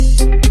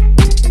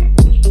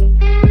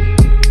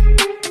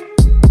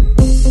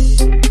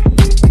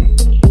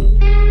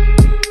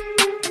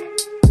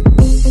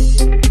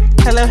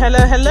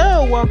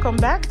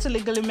to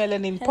Legally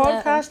Melanin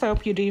Podcast. I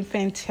hope you're doing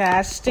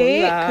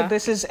fantastic. Hola.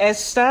 This is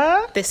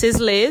Esther. This is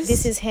Liz.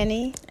 This is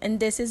Henny. And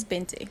this is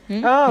Binti.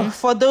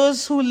 For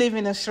those who live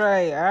in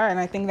Australia, and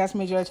I think that's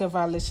majority of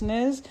our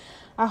listeners,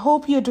 I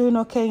hope you're doing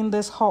okay in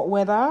this hot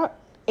weather.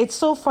 It's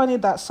so funny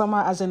that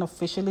summer hasn't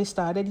officially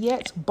started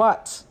yet,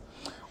 but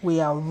we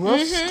are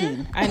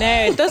roasting. I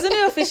know. Doesn't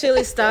it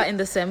officially start in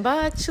December,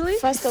 actually?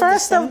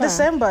 First of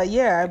December,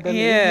 yeah, I believe.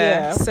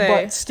 Yeah, so-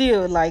 But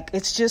still, like,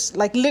 it's just,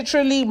 like,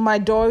 literally my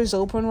door is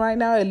open right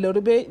now a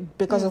little bit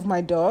because of my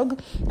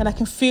dog, and I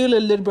can feel a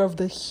little bit of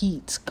the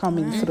heat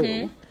coming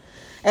through.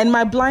 And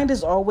my blind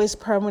is always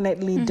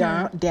permanently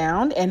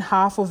down, and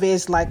half of it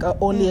is, like,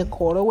 only a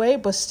quarter way,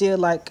 but still,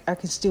 like, I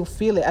can still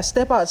feel it. I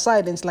step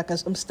outside, and it's like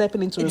I'm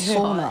stepping into a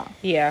sauna.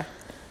 Yeah.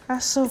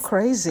 That's so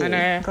crazy. I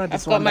know. God,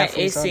 it's I've got my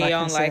wonderful, is all I AC can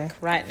on, say.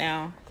 like, right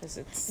now. Because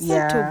it's... Yeah.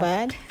 Not too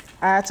bad.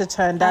 I had to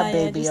turn that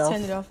baby just off.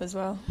 turned it off as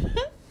well.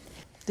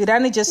 Did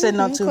Annie just say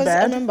not too Because I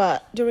bad? remember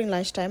during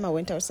lunchtime I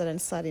went outside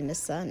and sat in the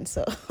sun.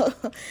 So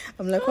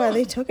I'm like, what are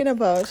they talking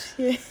about?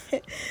 Yeah.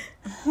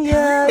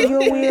 Yeah,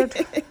 you're weird.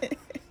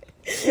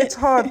 It's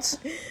hot.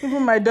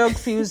 Even my dog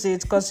feels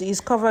it because he's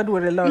covered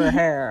with a lot of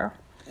hair.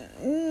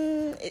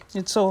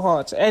 It's so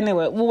hot.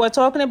 Anyway, we were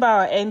talking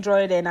about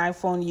Android and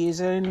iPhone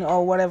using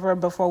or whatever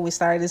before we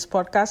started this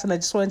podcast, and I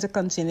just wanted to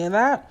continue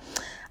that.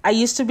 I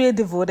used to be a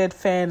devoted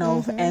fan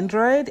of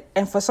Android,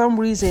 and for some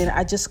reason,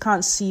 I just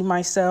can't see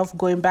myself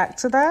going back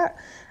to that.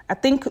 I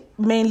think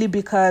mainly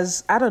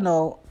because, I don't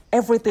know,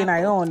 everything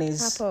I own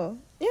is Apple.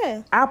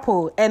 Yeah.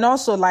 Apple, and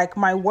also like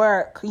my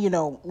work, you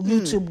know,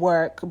 YouTube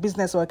work,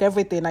 business work,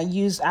 everything, I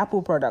use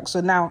Apple products.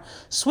 So now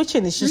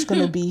switching is just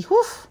going to be,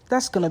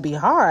 that's going to be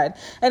hard.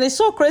 And it's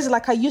so crazy.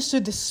 Like I used to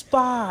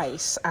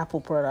despise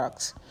Apple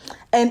products,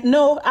 and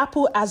no,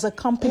 Apple as a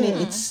company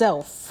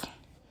itself.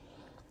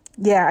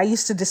 Yeah, I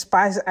used to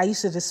despise.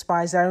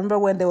 I remember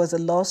when there was a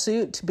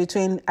lawsuit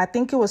between, I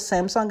think it was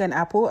Samsung and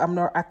Apple.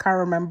 I can't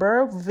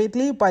remember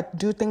vividly, but I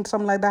do think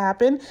something like that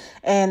happened.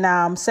 And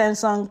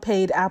Samsung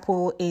paid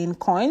Apple in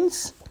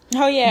coins.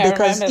 Oh, yeah,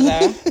 Because- I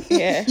remember that.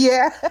 Yeah.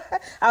 Yeah,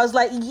 I was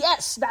like,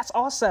 yes, that's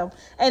awesome.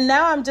 And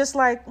now I'm just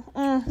like,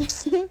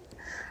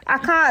 I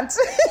can't.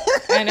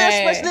 I know.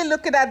 Especially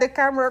looking at the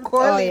camera Oh,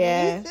 quality.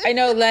 yeah. I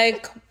know,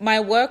 like, my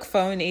work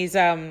phone is,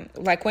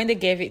 like, when they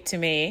gave it to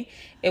me,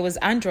 it was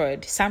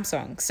Android,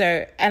 Samsung.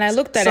 So, and I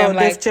looked at it, So I'm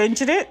they've like,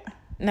 changed it?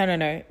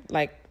 no,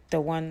 like, the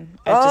one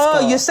I just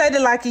got. You said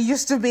it like it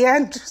used to be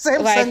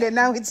Samsung, Like, and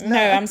now it's not. No,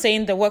 I'm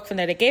saying the work phone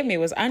that they gave me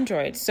was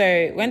Android.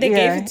 So when they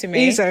gave it to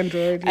me, it's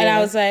Android, and yeah. I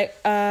was like,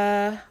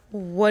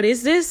 what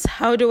is this?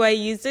 How do I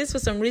use this? For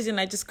some reason,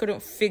 I just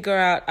couldn't figure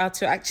out how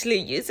to actually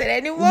use it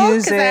anymore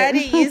Use because I it.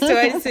 hadn't used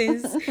it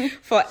since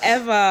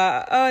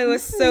forever. Oh, it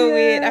was so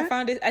weird.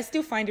 I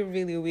still find it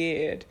really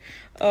weird.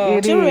 Oh,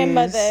 It Do you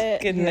remember is. the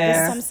Goodness.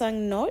 Samsung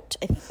Note?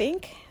 I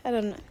think. I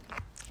don't know.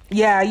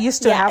 Yeah, I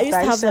used to Yeah, have I used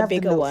that. to have the the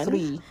bigger Note one.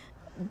 3.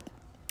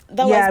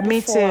 That Yeah, was me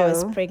before I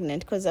was too.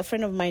 pregnant because a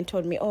friend of mine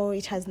told me, oh,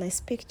 it has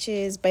nice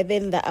pictures. By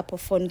then, the Apple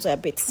phones were a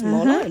bit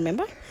smaller,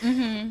 remember?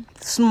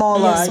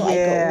 Smaller, So I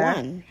yeah. got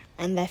one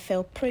and I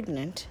fell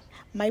pregnant.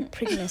 My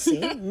pregnancy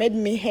made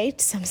me hate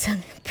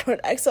Samsung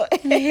products. So,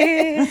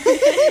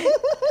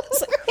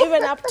 so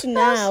even up to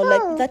now,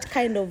 like that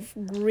kind of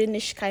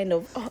greenish kind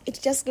of, it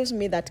just gives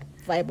me that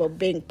vibe of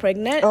being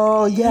pregnant.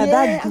 Oh, yeah,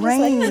 that I was like,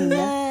 grain.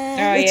 nah.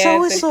 Oh, It's yeah,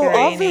 always the so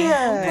grainy.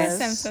 obvious.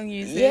 Samsung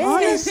uses. Yeah.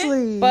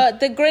 Honestly. But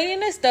the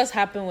graininess does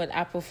happen with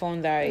Apple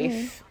phone, though.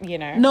 If you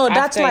know, No,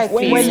 that's after a like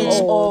few- when it's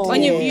old.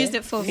 When you've Yeah. used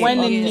it for a few when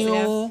a years,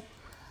 yeah. new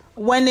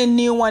when a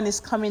new one is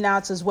coming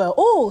out as well.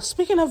 Oh,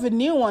 speaking of a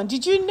new one,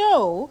 did you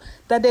know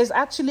that there's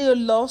actually a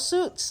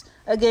lawsuit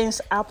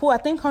against Apple? I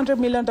think $100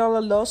 million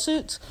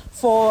lawsuit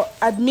for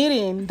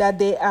admitting that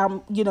they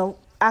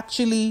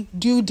actually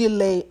do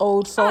delay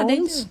old Oh, they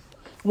phones do.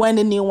 when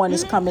the new one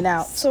is coming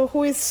out. So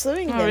who is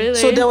suing them? Oh, really?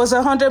 So there was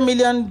 $100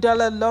 million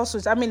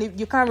lawsuit. I mean,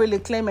 you can't really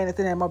claim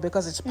anything anymore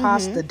because it's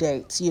past the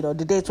date. You know,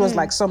 the date was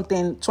like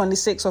something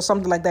 26 or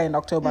something like that in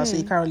October, so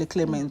you can't really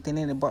claim anything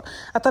anymore.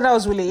 I thought that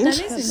was really That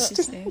interesting. is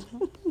interesting.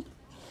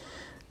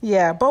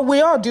 Yeah, but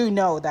we all do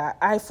know that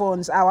our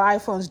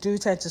iPhones do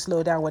tend to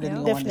slow down when the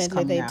new one is Definitely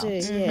coming they out.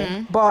 do,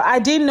 yeah. But I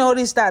did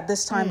notice that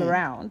this time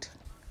around.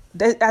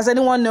 Has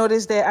anyone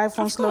noticed their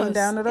iPhone slowing course,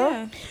 down at all?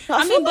 yeah. No, I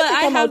mean, mean, but but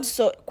I come have- out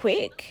so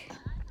quick.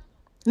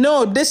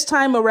 No, this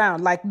time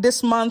around, like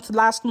this month,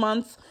 last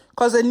month,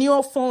 because the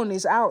new phone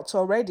is out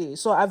already.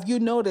 So have you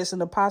noticed in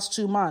the past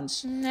 2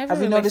 months? Never Have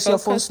you really noticed your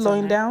phone focused on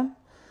slowing it. down?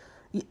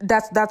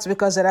 That's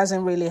because it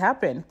hasn't really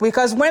happened.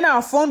 Because when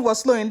our phone was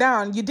slowing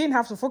down, you didn't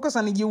have to focus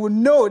on it. You would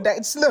know that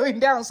it's slowing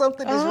down.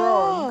 Something is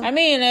wrong. I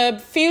mean, a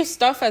few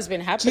stuff has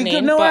been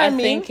happening, know but what I I mean?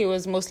 think it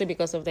was mostly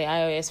because of the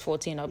iOS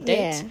 14 update.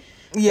 Yeah.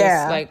 Yeah.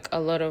 There's like a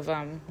lot of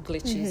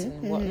glitches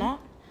and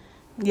whatnot.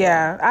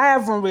 Yeah, I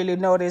haven't really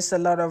noticed a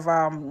lot of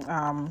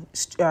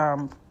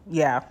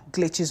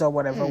glitches or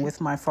whatever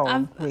with my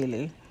phone.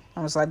 Really,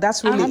 I was like,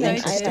 that's I really haven't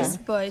interesting.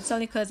 noticed, but it's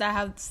only because I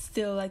have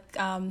still like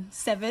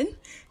seven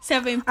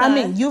plus. I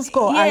mean, you've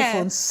got Yeah.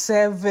 iPhone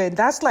 7.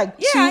 That's like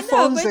Yeah, 2 I know,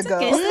 phones but it's ago.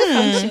 okay. It still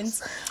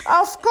functions.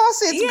 Of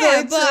course it's Yeah,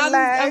 going but to I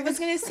lag. was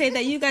gonna say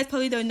that you guys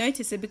probably don't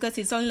notice it because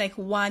it's only like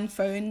one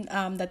phone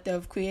that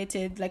they've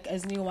created like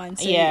as new one,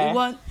 so Yeah. it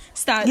won't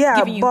start Yeah,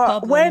 giving you but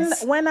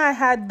problems. when I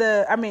had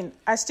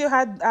I still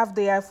have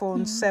the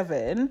iPhone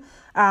 7.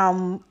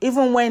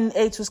 Even when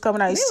 8 was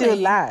coming out, it still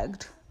Really?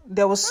 lagged.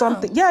 There was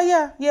something.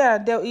 Yeah.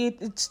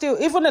 It still,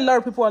 even a lot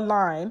of people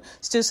online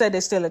still say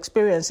they still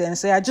experience it and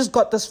say, I just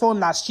got this phone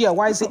last year.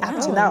 Why is it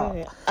acting out?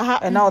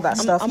 And all that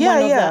stuff. I'm Yeah,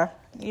 one of yeah.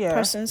 the Yeah.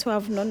 persons who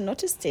have not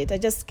noticed it. I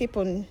just keep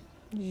on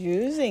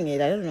using it.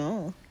 I don't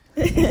know.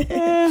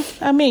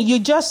 I mean, you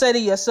just said it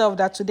yourself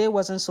that today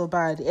wasn't so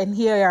bad, and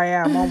here I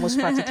am, almost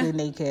practically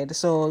naked.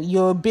 So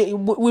you're a bit.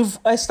 We've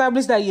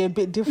established that you're a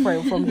bit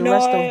different from the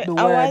rest of the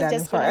world. I was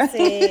just gonna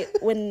say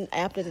when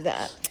I uploaded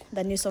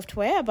the new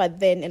software, but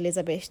then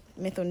Elizabeth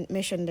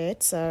mentioned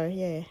it. So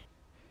yeah.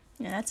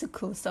 Yeah, that's a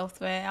cool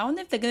software. I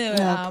wonder if they're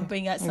gonna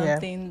bring out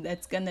something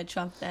that's gonna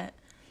trump that.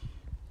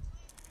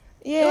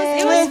 Yeah,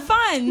 It was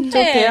fun. It's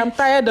okay, I'm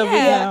tired of it.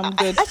 Yeah. Yeah, I'm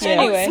good. Actually,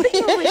 Yeah. anyway.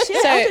 Speaking of which, So-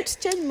 I wanted to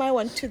change my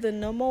one to the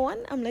normal one.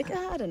 I'm like,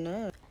 I don't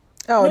know.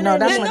 Oh no,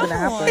 that's no, not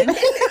gonna no. happen.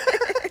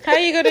 How are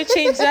you gonna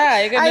change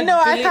that? You're gonna I know,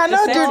 I delete the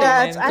cannot do setting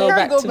that. and I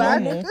can't go to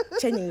back. normal?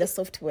 Changing the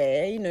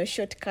software,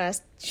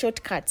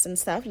 shortcuts and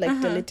stuff,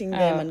 like deleting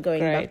them and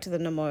going great. back to the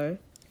normal.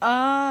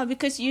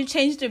 Because you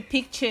changed the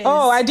pictures.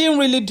 Oh, I didn't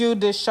really do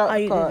the you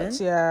shortcuts.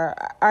 didn't? Yeah,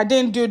 I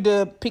didn't do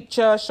the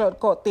picture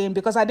shortcut thing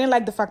because I didn't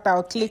like the fact that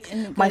I'll click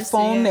And my go to,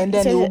 phone yeah. and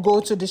then So it will the- go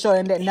to the shot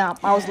and then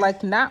I was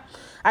like, nah.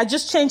 I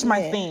just changed my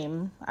Yeah.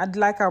 theme. I'd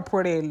like how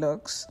pretty it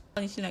looks.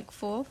 Only like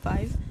 4,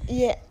 5.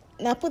 Yeah,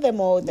 and I put them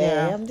all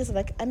there. Yeah. I'm just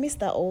like, I miss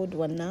that old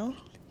one now.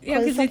 Yeah,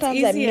 'cause it's sometimes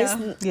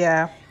easier.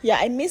 Yeah.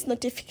 I miss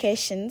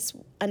notifications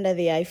under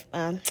the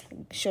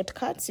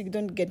shortcuts. You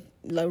don't get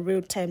like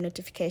real-time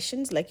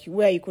notifications, like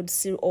where you could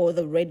see all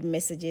the read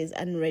messages,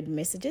 unread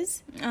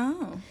messages.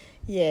 Oh.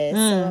 Yeah,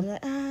 so I'm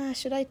like,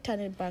 should I turn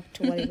it back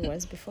to what it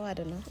was before? I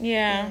don't know.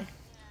 Yeah.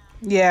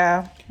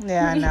 Yeah,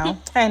 I know.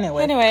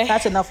 Anyway,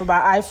 that's enough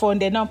about iPhone.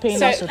 They're not paying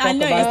So, us to talk I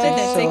know, you about said it,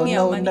 they're so taking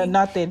our no, money.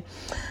 nothing.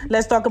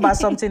 Let's talk about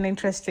something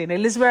interesting.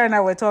 Elizabeth and I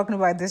were talking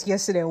about this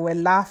yesterday. We're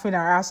laughing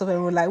our ass off,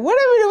 and we're like, "What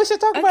are we doing? We should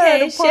talk about it on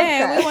Okay, the podcast."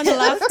 share. We want to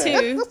laugh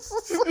too.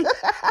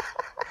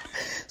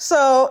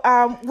 So,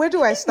 where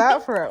do I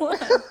start from? All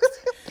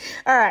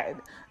right.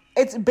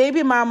 It's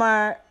baby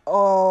mama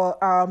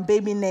or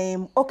baby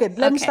name. Okay,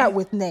 let me Okay. start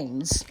with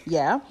names.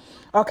 Yeah.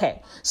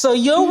 Okay. So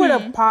you're with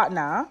a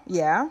partner.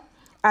 Yeah.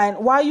 And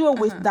while you were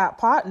with that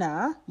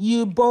partner,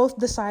 you both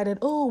decided,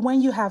 oh,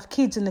 when you have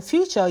kids in the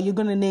future, you're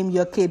going to name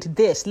your kid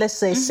this. Let's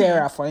say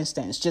Sarah, for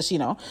instance. Just,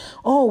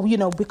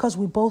 because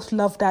we both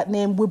love that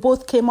name. We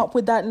both came up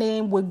with that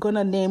name. We're going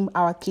to name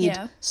our kid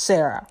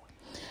Sarah.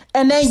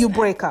 And then you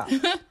break up.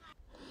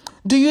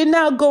 Do you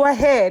now go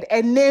ahead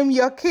and name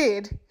your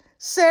kid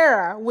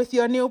Sarah with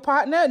your new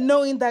partner,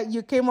 knowing that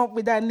you came up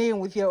with that name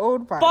with your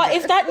old partner? But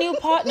if that new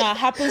partner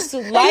happens to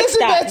like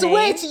that Elizabeth, name,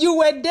 wait, you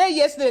were there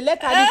yesterday.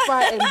 Let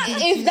Hanifa and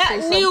BT if that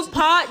say new something.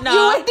 partner You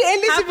were there,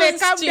 Elizabeth,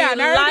 happens calm to down.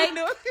 I already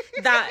know.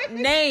 like that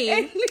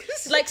name,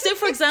 like say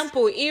for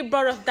example, he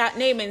brought up that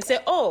name and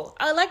said, "Oh,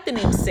 I like the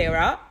name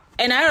Sarah."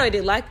 And I already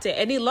liked it,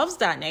 and he loves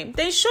that name.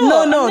 Then sure,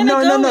 No. I'm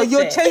gonna go with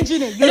You're it.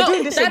 changing it. You're No,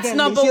 doing this that's again.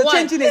 number Liz. You're one.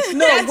 changing it.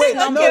 No, That's wait.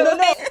 number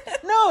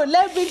No.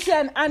 Let BT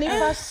and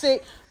Hanifa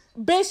say,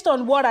 based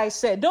on what I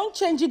said, don't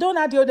change it. Don't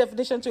add your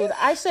definition to it.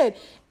 I said,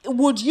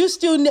 would you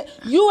still?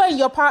 You and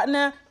your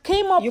partner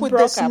came up with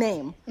broke this up.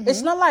 name.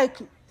 It's not like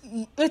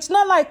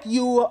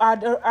you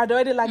had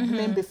already liked the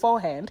name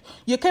beforehand.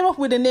 You came up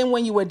with the name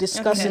when you were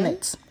discussing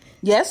it.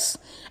 Yes,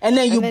 and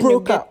then you And then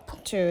broke get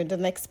up. to the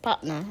next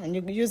partner, and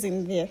you're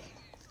using the.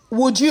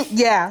 Would you?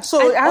 Yeah.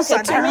 So answer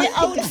Okay, to me, that.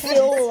 I would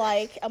feel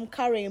like I'm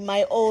carrying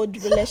my old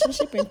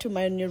relationship into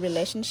my new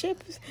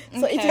relationship.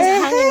 So it is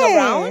hanging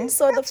around.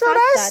 So the That's fact what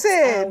I that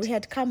said. we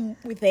had come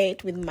with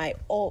it with my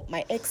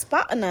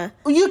ex-partner.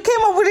 You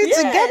came up with it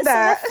So together.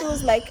 that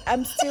feels like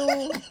I'm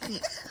still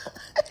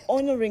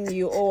honoring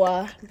you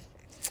or...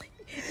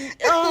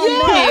 no,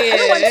 I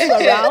don't want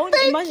you around.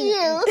 Thank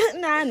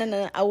you.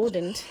 No, I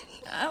wouldn't.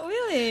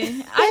 Really?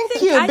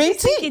 Thank you, I just Binti.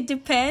 think it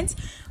depends.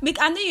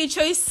 I know you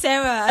chose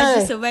Sarah as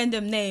just a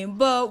random name,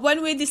 but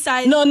when we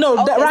decide, No,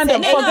 Okay,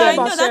 random. so- Forget I about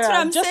know, that's what Sarah.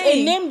 I'm Just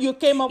saying. a name you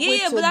came up with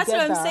yeah, but that's what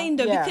I'm together. saying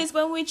though, Yeah. because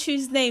when we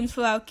choose names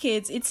for our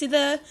kids, it's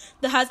either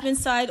the husband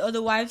side or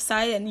the wife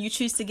side, and you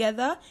choose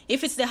together.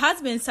 If it's the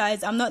husband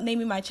side, I'm not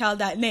naming my child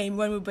that name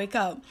when we break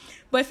up.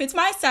 But if it's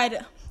my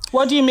side,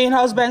 What do you mean,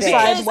 husband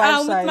side, because wife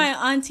with side?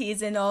 my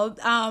aunties and all,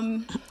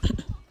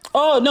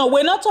 Oh no,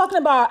 we're not talking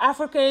about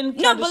African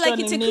no, but like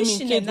tradition it's a in naming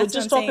Christian kids. name. We're That's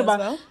just what I'm talking saying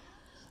about. as well.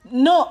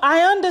 No,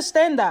 I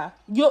understand that.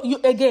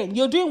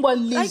 You're doing what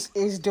Liz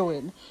is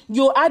doing.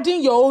 You're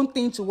adding your own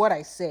thing to what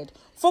I said.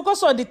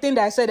 Focus on the thing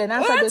that I said and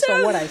answer What? based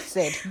on what I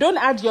said. Don't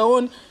add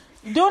your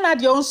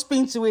own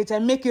spin to it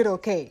and make it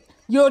okay.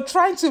 You're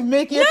trying to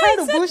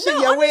bullshit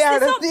your way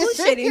out of this. It's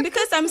not bullshitting,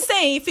 because I'm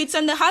saying if it's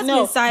on the husband's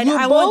No, side, you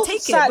I won't both take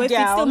it. sat But if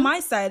it's still down. my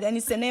side and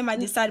it's the name I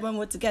decide when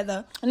we're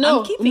together,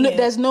 No, I'm keeping it.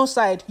 there's no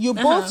side. You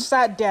both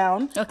sat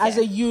down Okay. as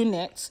a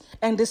unit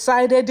and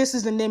decided this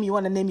is the name you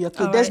want to name your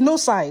kid. All There's right. no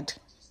side.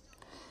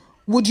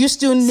 Would you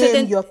still name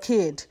then- your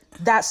kid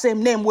that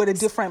same name with a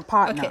different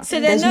partner? Okay, so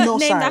they're There's not no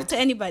named side. after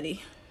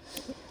anybody.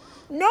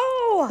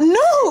 No.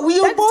 No,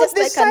 you That's both just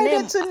like a decided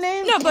name. to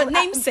name. No, but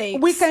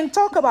namesakes. We can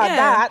talk about Yeah.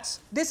 that.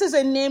 This is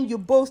a name you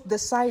both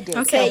decided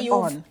Okay.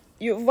 on.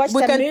 You've watched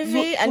We a can-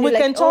 movie and we you're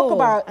can like, talk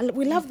about-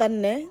 we love that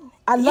name.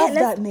 I love let's-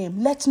 that name.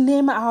 Let's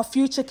name our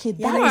future kid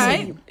that All right.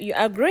 name. You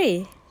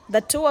agree?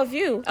 The two of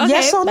you. Okay,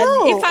 Yes or but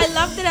no? if I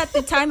loved it at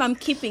the time, I'm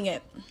keeping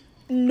it.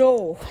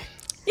 No.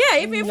 Yeah,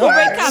 even if we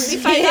break up,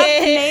 if I love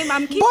the name,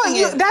 I'm keeping But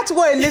it. that's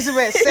what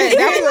Elizabeth said.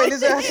 That's what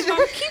Elizabeth said.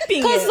 I'm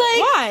keeping it. like-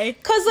 Why?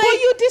 Because But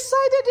you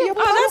decided it.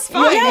 Oh, that's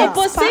fine. yeah, Yeah.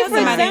 but say Doesn't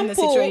for matter in the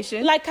example,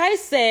 situation. like I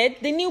said,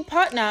 the new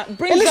partner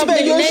brings up Elizabeth,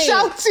 the you're name.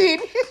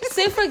 shouting.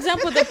 Say for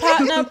example, the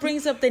partner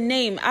brings up the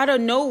name out of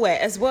nowhere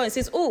as well and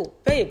says, "Oh,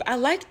 babe, I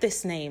like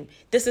this name.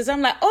 This is."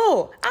 I'm like,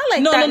 "Oh, I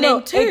like that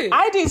name too."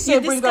 I didn't say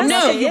You bring up.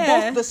 discussed No, it, you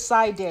yeah. both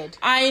decided.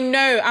 I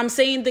know. I'm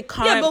saying the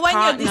current but when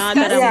you're partner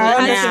discussing that it, I'm I with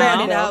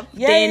understand now, it.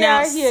 Yeah, they yeah, now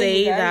I hear say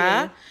you, I hear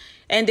that. you.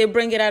 And they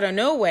bring it out of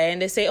nowhere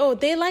and they say, "Oh,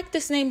 they like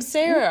this name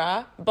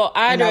Sarah," but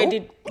No.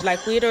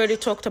 we'd already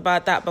talked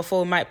about that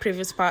before with my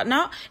previous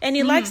partner, and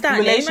he likes that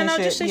name, and I'll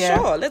just say, Relationship, yeah.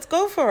 "Sure, let's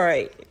go for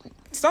it."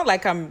 It's not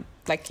like I'm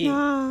like he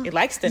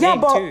likes the Yeah,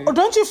 name but too.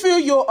 don't you feel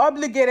you're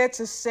obligated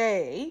to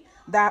say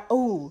that?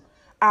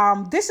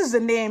 This is the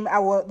name I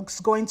was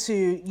going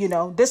to,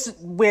 this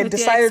we're With your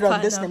decided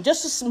on this ex-partner. name,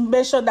 just to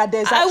make sure that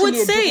there's I would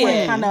actually a say different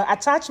it. kind of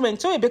attachment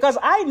to it. Because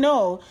I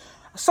know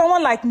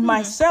someone like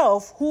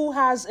myself who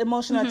has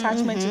emotional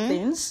attachment to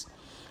things.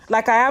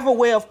 Like I have a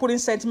way of putting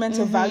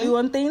sentimental value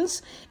on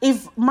things.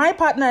 If my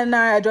partner and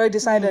I had already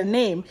decided a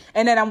name,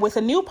 and then I'm with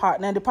a new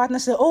partner, and the partner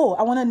said, "Oh,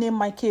 I want to name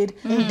my kid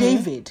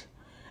David,"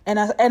 and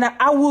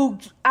I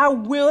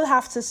will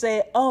have to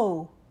say,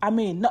 "Oh, I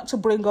mean, not to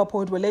bring up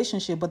old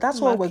relationship, but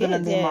that's what My we're gonna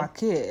kid, name yeah. our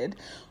kid.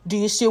 Do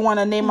you still want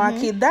to name our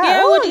kid that? Yeah,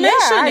 I oh would yeah,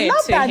 mention I it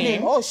love to that him.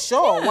 name. Oh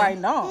sure, why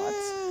not?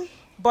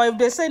 But if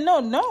they say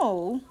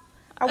no,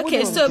 I Okay,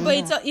 wouldn't. so but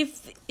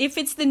it's, if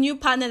it's the new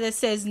partner that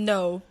says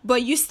no,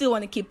 but you still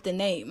want to keep the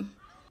name.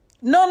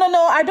 No,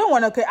 I don't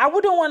want to. I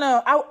wouldn't want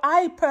to.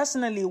 I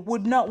personally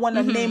would not want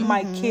to name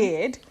my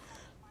kid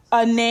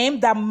a name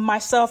that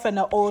myself and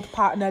an old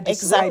partner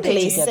decided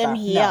Exactly. together. Same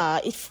here.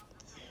 If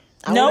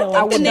I No, wouldn't I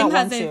want would The not name has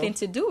want to. anything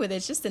to do with it.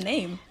 It's just a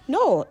name.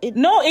 No, it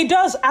No, it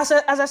does. As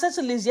I said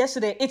to Liz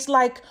yesterday, it's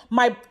like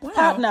my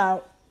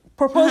partner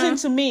proposing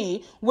to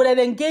me with an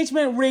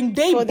engagement ring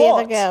they For the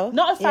other bought, girl.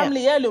 not a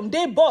family heirloom.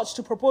 They bought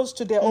to propose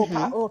to their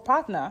old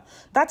partner.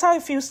 That's how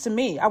it feels to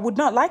me. I would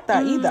not like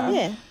that either.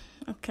 yeah.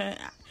 Okay.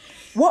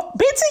 What,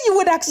 Betty? You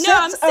would accept No,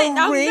 I'm saying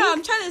a ring?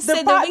 I'm trying to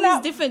say the ring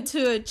is different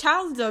to a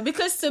child though,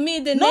 because to me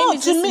the No, name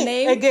is to just me,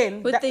 name.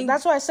 again, with the-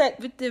 that's why I said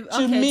with the, to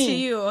okay, me. to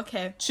you,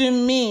 okay. To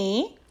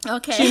me,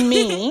 Okay. to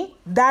me,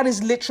 that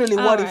is literally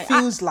what Alright. it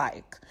feels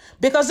like.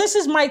 Because this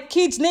is my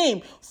kid's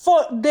name.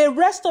 For the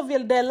rest of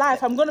their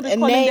life, I'm going to be A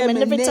calling name, them and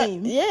a every name.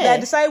 time- yeah. That I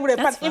decide with a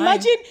That's partner.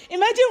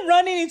 Imagine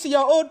running into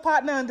your old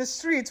partner on the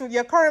street with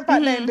your current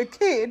partner and the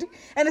kid,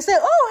 and they say,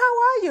 "Oh, how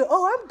are you?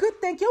 Oh, I'm good,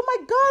 thank you. Oh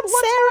my God,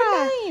 what's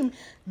Sarah. your name?"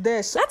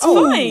 This. That's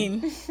oh.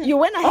 fine. You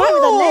went ahead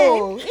with the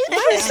name. Oh,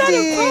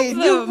 interesting.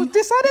 You problem?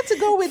 decided to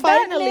go with that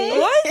Finally.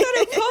 name. Why is that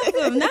a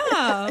problem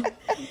now?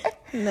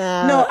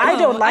 No, I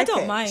don't I like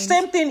don't it. mind.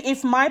 Same thing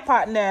if my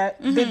partner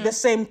did the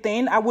same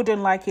thing, I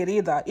wouldn't like it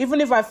either.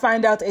 Even if I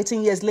find out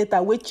 18 years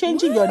later, we're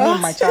changing your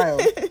name, my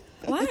child.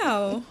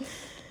 Wow.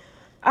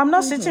 I'm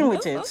not sitting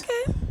with it.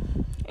 Okay.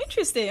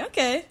 Interesting.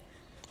 Okay.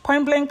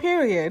 Point blank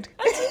period.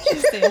 That's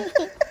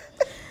interesting.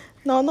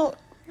 No.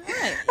 Right.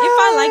 If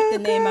I like the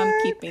name, I'm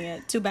keeping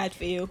it. Too bad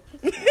for you.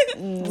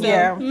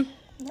 Yeah.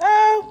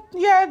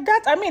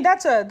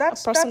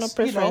 That's personal that's,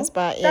 preference,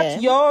 but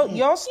that's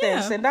your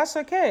stance, Yeah. and that's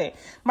okay.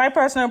 My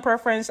personal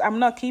preference, I'm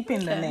not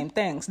keeping the name.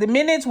 Thanks. The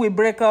minute we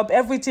break up,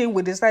 everything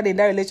we decide in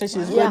that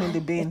relationship is going in the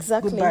bin.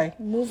 Exactly. Goodbye.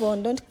 Move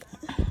on. Don't.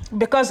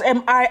 Because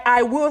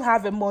I will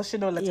have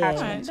emotional attachment.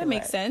 Alright, to that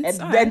makes it. sense.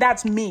 And, Alright. and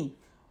that's me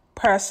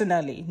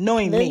personally,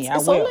 knowing me, I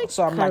It's all will. like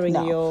So I'm like, carrying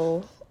no.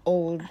 your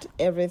old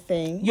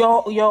everything.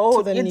 Your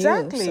old the new,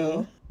 exactly.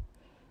 so.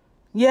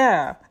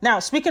 Yeah. Now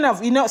speaking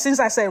of, since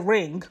I said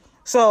ring,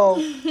 so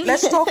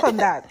let's touch on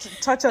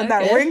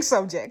that Okay. ring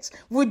subject.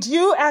 Would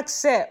you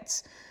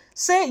accept?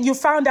 Say you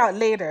found out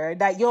later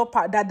that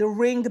that the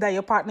ring that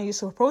your partner used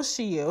to propose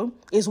to you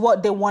is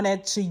what they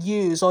wanted to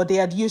use, or they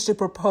had used to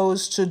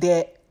propose to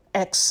their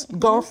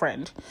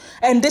ex-girlfriend,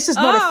 and this is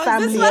not a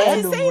family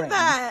heirloom ring.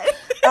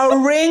 A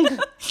ring.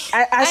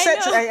 I said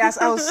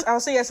I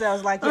was saying yesterday. I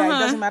was like, yeah, it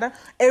doesn't matter.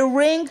 A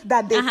ring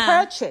that they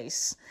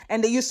purchase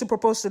and they used to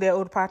propose to their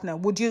old partner.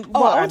 Would you?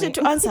 Oh, what, I wanted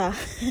to answer.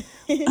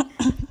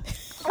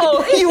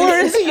 Oh, you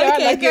were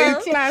Okay, like girl.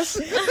 in class.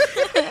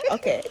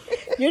 Okay.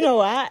 You know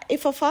what?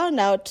 If I found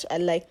out,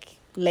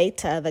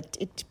 later that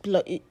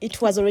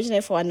it was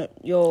originally for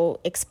your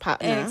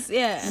ex-partner.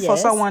 For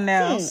someone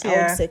else.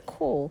 I would say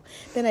cool.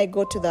 Then I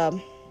go to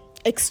the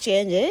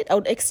exchange it. I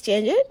would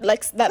exchange it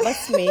like that.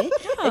 That's me.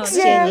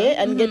 Exchange it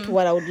and get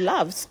what I would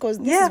love, because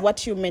this is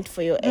what you meant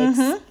for your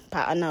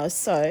ex-partner.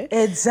 So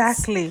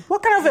exactly.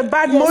 What kind of a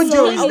bad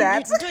mojo is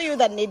that? Do you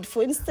that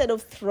needful? Instead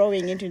of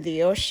throwing into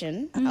the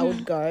ocean, I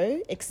would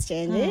go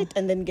exchange it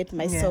and then get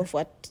myself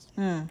what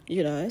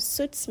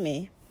suits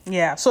me.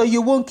 Yeah, so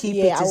you won't keep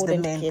it I is the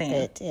wouldn't main keep thing.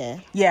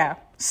 it, Yeah,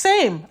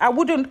 same. I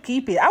wouldn't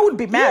keep it. I would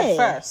be mad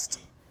first.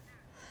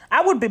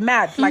 I would be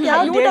mad. Like,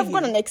 how you dare would have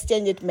gone and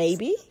exchanged it,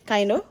 maybe,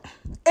 kind of.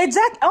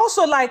 Exactly.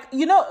 Also, like,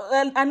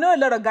 I know a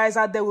lot of guys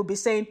out there will be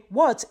saying,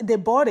 what? They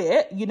bought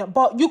it,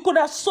 but you could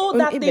have sold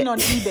that thing on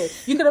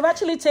eBay. You could have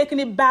actually taken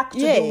it back to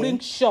the ring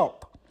shop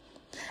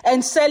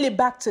and sell it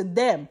back to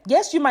them.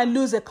 Yes, you might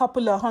lose a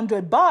couple of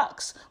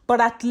 $100, but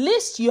at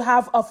least you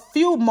have a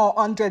few more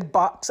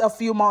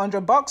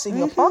 $100 in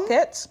your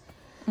pocket.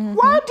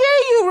 Why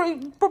dare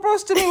you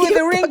propose to me with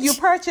the ring you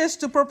purchased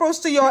to propose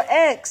to your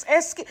ex?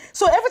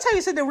 So every time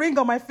you see the ring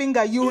on my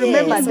finger, you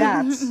remember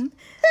that.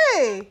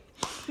 Hey,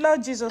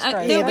 Lord Jesus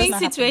Christ. The ring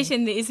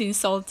situation is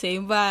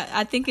insulting, but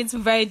I think it's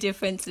very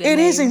different. It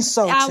is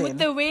insulting. With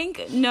the ring,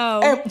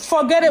 no.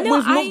 Forget it.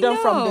 We've moved on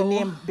from the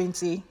name,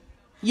 Binti.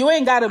 You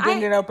ain't got to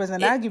bring it up as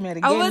an argument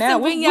again. I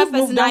wasn't bringing it up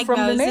as an argument.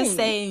 I was just name.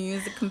 saying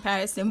as a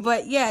comparison.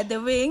 But yeah, the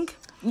ring.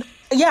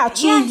 Yeah,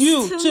 to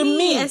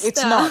me, Esther.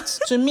 it's not.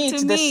 To me,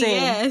 it's the same.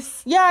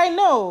 Yes. Yeah, I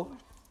know.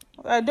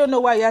 I don't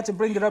know why you had to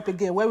bring it up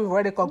again when we've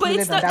already concluded.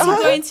 But it's not to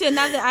go into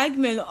another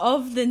argument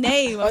of the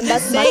name. I'm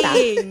just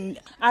saying.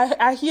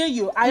 I hear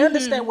you. I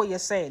understand what you're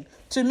saying.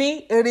 To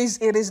me, it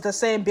is the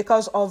same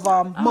because of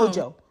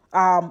mojo.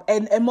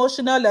 And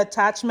emotional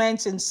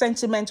attachments and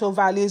sentimental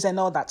values and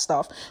all that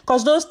stuff.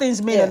 Because those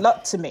things mean a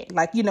lot to me.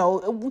 Like,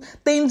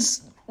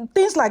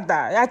 things like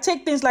that. I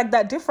take things like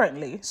that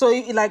differently. So,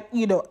 like,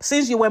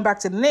 since you went back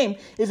to the name,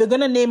 if you're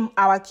going to name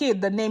our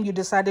kid the name you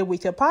decided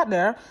with your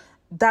partner,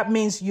 that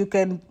means you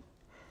can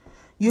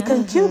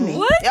kill me.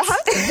 What? I'm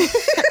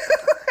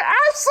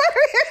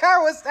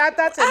sorry.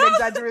 That's an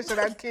exaggeration.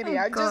 I'm kidding.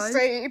 I'm just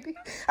saying.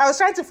 I was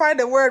trying to find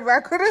a word, but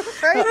I couldn't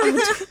find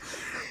it.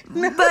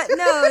 But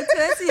no,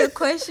 to answer your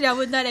question, I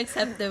would not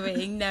accept the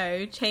ring.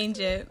 No, change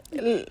it.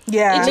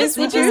 Yeah. It just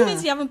means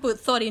you haven't put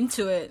thought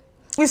into it.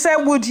 We said,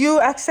 would you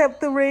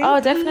accept the ring?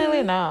 Oh,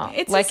 definitely not.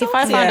 It's like, if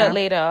I insulting. found out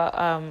later,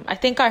 I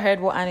think I heard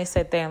what Annie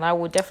said then. I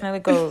would definitely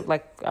go,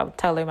 like, I would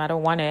tell him I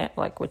don't want it.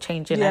 Like, we're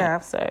changing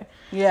it. So,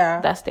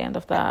 that's the end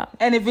of that.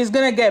 And if he's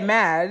going to get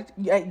mad,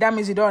 that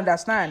means you don't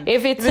understand.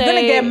 If he's going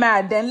to get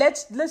mad, then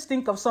let's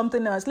think of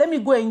something else. Let me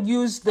go and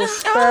use the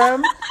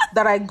sperm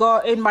that I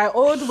got in my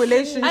old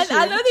relationship.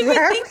 I don't even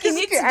think you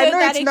need to go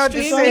that extreme.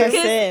 Because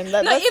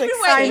even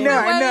when wearing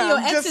your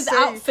ex's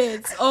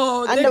outfits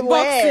or the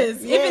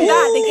boxes, even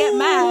that, they get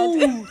mad.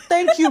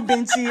 Thank you,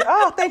 Binti.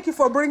 Oh, thank you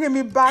for bringing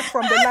me back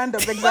from the land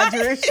of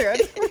exaggeration.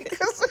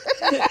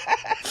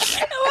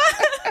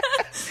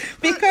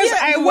 because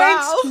I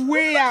went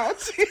way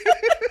out.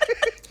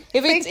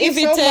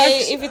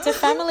 If it's a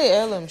family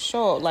heirloom,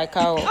 sure. Like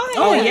I'll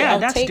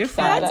that's take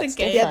different. That's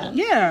different.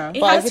 Yeah.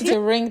 But if it's a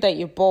ring that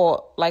you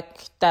bought, like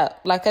that,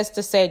 like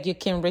Esther said, you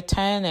can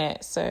return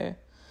it. So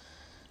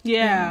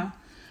yeah.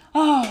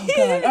 Oh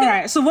God! All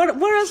right. So what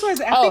else was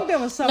it? I think there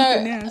was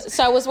something else.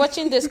 So I was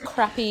watching this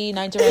crappy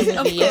Nigerian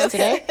movie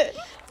yesterday.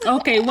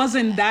 Okay, it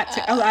wasn't that.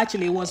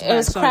 Actually, it was. It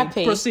was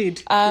crappy.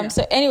 Proceed.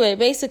 So anyway,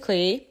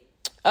 basically,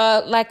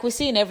 like we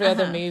see in every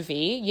other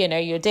movie,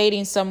 you're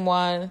dating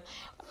someone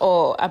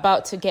or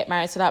about to get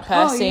married to that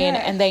person,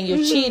 and then you're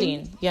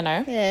cheating.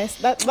 Yes,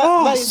 that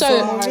is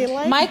so movie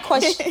like. my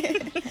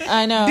question.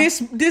 I know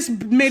this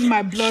made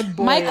my blood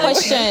boil. My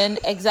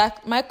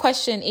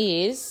question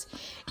is,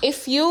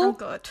 if you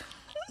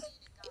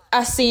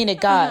are seeing a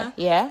guy,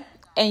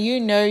 and you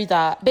know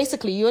that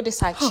basically you're the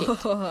side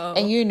chick,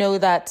 and you know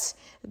that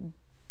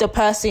the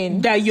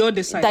person that you're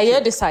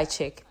the side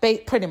chick,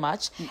 pretty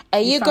much,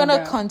 are you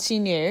gonna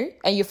continue?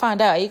 And you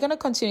find out, are you gonna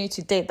continue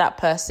to date that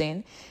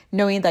person,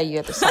 knowing that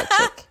you're the side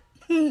chick?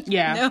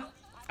 Yeah. No.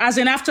 As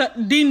in after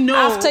you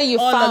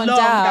found out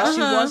that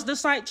she was the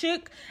side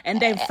chick, and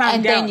then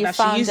found out that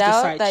she is the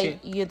side chick.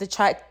 You're the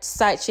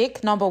side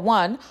chick, number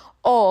one,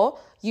 or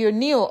you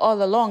knew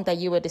all along that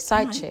you were the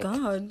side chick.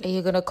 God. Are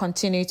you gonna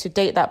continue to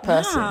date that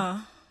person?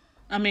 Yeah.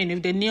 I mean,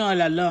 if they knew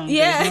all along,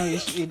 there's no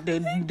issue.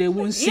 They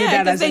won't see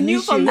that as an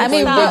issue. I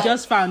mean, they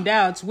just found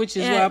out, which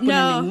is what happened in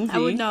the movie. I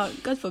would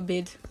not. God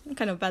forbid. What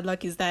kind of bad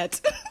luck is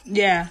that?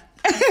 Yeah.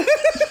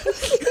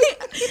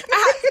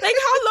 Like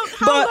how long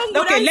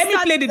would I let me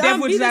play the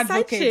devil's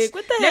advocate.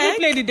 What the heck? Let me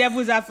play the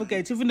devil's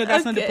advocate, even though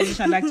that's not the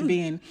position I like to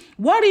be in.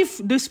 What if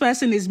this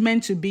person is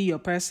meant to be your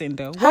person,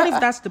 though? What if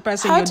that's the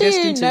person you're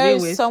destined to be with? How do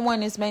you know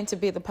someone is meant to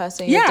be the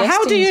person you're destined to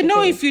be? How do you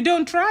know if you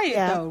don't try it,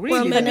 though?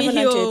 Really? Well, maybe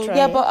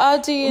but how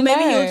do you know?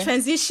 Maybe he'll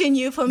transition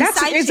you from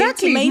side chick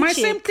to main chick. My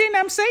same thing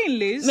I'm saying,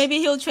 Liz. Maybe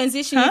he'll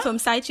transition you from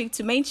side chick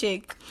to main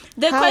chick.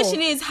 The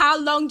question is, how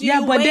long do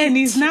you wait? But then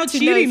he's now to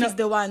cheating. know if he's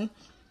the one?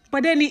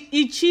 But then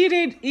he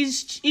cheated.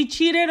 He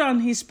cheated on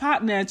his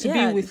partner to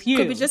be with you.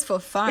 Could be just for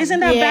fun.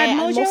 Isn't that bad,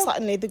 Mojo? And most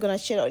certainly they're gonna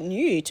cheat on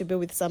you to be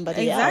with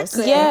somebody else.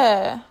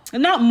 Yeah.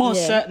 Not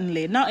most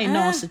certainly. Not in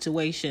all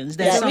situations.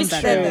 There's some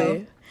that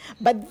true.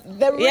 But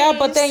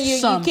but then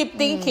you keep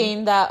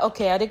thinking that,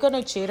 okay, are they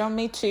gonna cheat on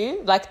me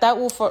too? Like that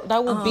will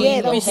be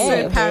in your so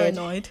head.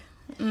 paranoid.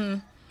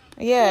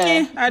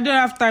 Yeah. I don't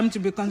have time to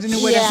be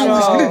considering whether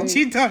someone's going to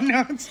cheat or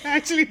not. I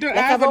actually don't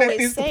have other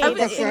things to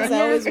focus on.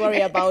 I always worry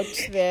about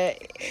the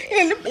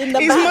in the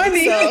his bank,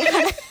 money. so.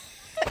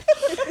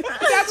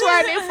 That's why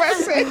I never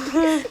said.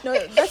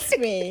 No, that's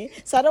me.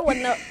 So I don't want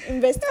to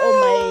invest all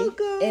my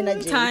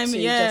energy. Time,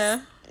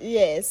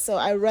 so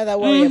I rather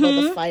worry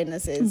about the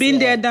finances. Been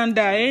there, done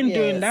that. I ain't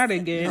doing that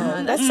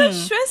again. That's so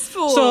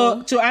stressful.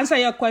 So to answer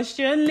your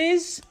question,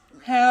 Liz,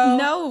 hell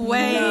no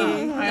way.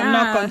 No, I'm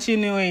not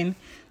continuing.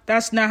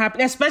 That's not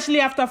happening,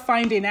 especially after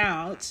finding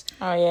out.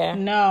 Oh, yeah.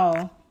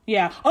 No.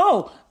 Yeah.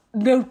 Oh,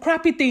 the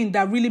crappy thing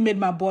that really made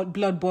my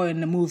blood boil in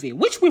the movie,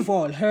 which we've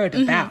all heard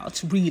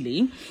about,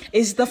 really,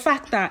 is the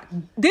fact that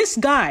this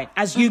guy,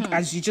 as you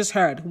just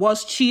heard,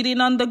 was cheating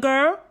on the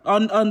girl,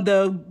 on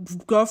the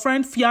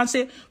girlfriend,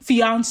 fiance.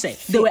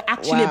 They were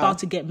actually about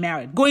to get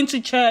married, going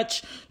to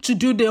church to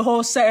do the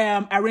whole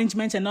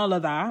arrangement and all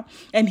of that,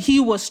 and he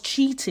was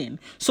cheating.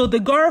 So the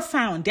girl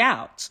found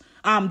out.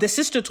 The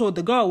sister told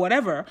the girl,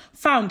 whatever,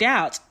 found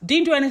out,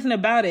 didn't do anything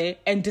about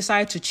it, and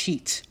decided to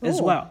cheat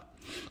as well.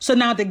 So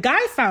now the guy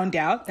found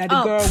out that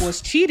the girl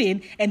was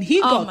cheating, and he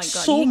got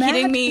so mad.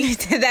 Kidding me?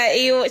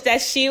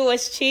 that she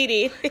was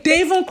cheating.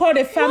 They even called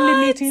a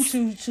family meeting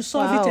to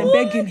solve it and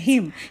begging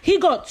him. He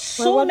got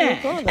so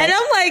mad. And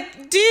I'm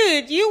like,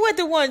 dude, you were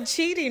the one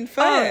cheating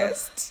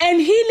first.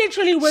 And he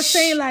literally was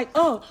saying like,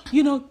 oh,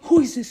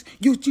 who is this?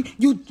 You.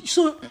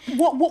 So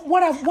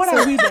what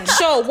are we then?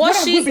 Sure, what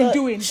have we been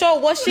doing? Sure,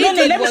 what she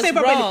did was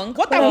wrong.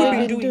 What have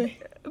we been doing?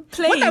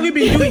 What have we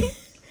been doing?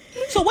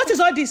 So what is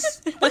all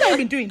this? What have we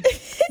been doing?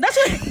 That's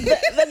what.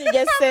 Then you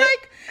just say.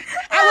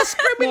 I was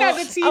screaming at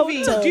the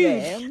TV,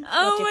 dude.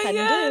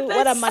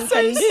 What a man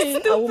can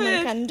do, a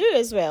woman can do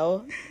as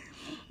well.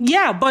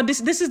 Yeah, but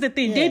this is the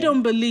thing. They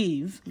don't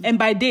believe, and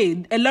by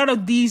they, a lot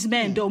of these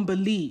men don't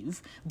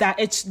believe that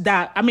it's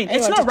that. I mean,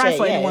 it's not right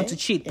for anyone to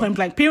cheat, point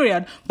blank,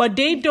 period. But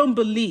they don't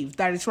believe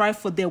that it's right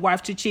for their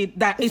wife to cheat.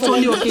 That it's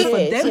only okay for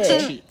them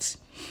to cheat.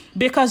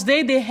 Because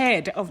they're the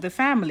head of the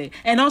family,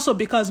 and also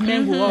because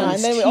men will always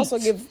and then we cheat. also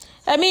give.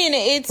 I mean,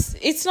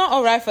 it's not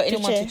all right for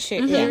anyone to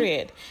cheat.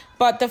 Period.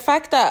 But the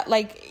fact that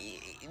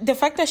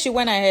she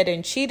went ahead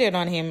and cheated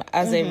on him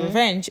as a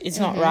revenge is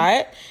not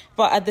right.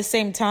 But at the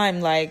same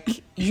time, like,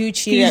 you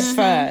cheated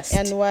first,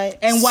 and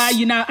why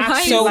you now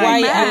act so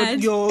why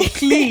you're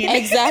clean?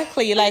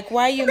 Exactly. Like,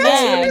 why you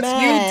mad?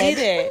 You did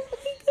it.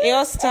 It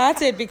all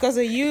started because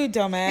of you,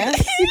 dumbass.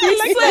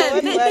 I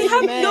swear, they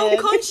have no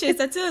conscience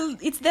until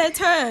it's their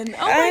turn.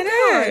 Oh my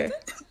God.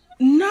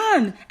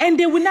 None. And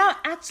they will now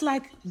act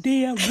like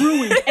they are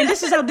ruined. And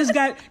this is how this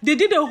guy, they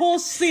did a whole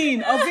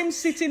scene of him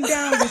sitting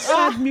down with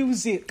sad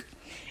music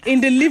in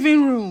the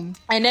living room.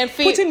 And then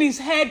putting his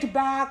head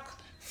back,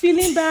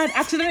 feeling bad,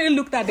 accidentally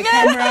looked at the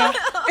camera.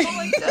 Oh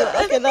my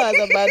God. Okay, that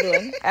was a bad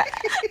one.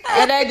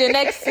 And then the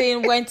next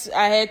scene went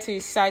ahead to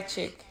his side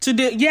chick. And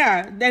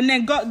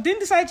then didn't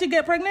the side chick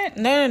get pregnant?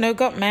 No,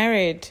 got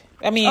married.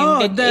 I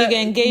mean, they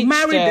engaged.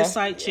 Married the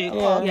side chick.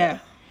 Yeah.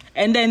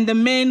 And then the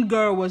main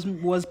girl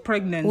was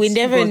pregnant. We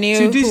never knew.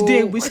 To this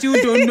day, we still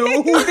don't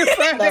know who the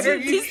father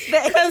is.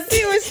 Because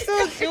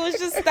it was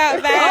just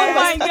that bad. Oh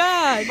my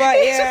God.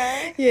 But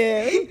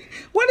yeah.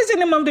 What is the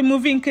name of the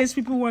movie in case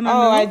people want to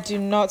know? Oh, I do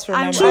not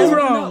remember. Two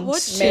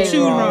Wrongs.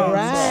 Two Wrongs.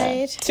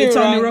 Right. It's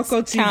on the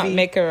Roku TV. Can't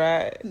make it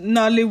right.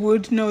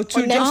 Nollywood, no.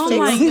 Two Netflix. Oh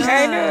my God.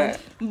 I know.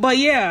 But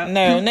yeah.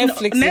 No,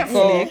 Netflix.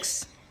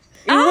 Netflix,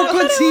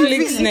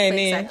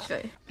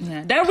 actually.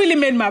 Yeah, that really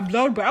made my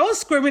blood boil. I was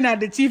screaming at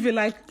the TV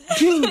like,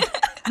 dude,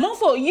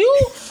 Mofo,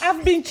 you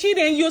have been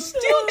cheating. You're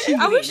still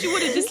cheating. I wish you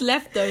would have just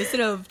left though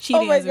instead of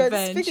cheating Oh my as God!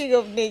 revenge. Speaking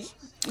of Nick,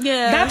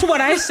 that's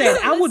what I said.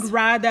 I would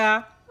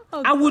rather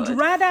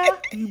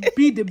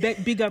be the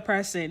bigger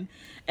person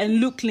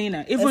and look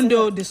cleaner, even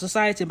though by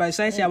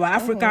society, our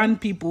African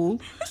people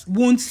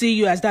won't see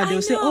you as that.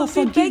 They'll say, "Oh,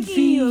 forgive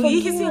me.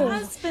 He's your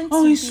husband.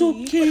 Oh, it's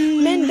okay."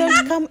 men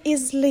don't come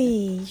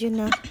easily,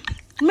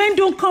 Men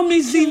don't come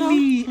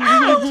easily.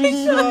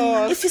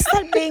 If you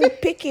start being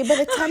picky, by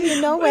the time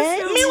you know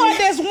it. Meanwhile,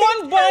 there's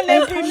one burn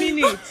every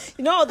minute.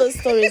 You know all those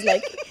stories,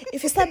 like,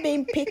 if you start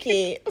being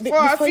picky,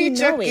 before you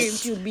know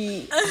it, you'll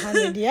be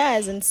 100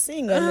 years and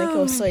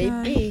single. So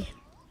it be.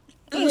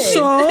 Yeah.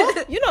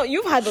 So,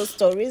 you've had those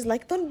stories,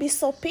 like, don't be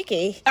so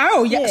picky.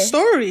 Oh, yeah.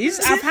 Stories.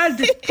 I've had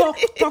the talk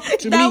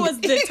to me. That was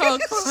the talk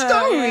for her.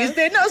 Stories.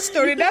 They're not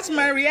story. That's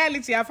my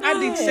reality. I've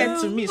had it said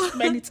to me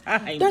many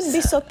times. Don't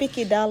be so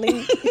picky,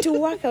 darling. It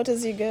will work out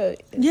as you go.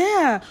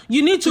 Yeah.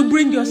 You need to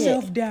bring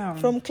yourself down.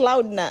 From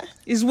cloud 9.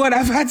 Is what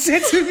I've had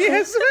said to me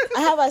as well.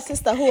 I have a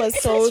sister who was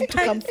told to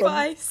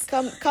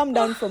come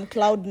down from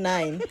cloud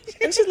 9.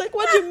 And she's like,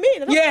 what do you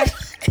mean? Yeah.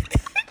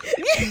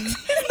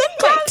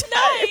 Cloud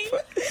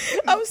 9.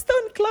 I was still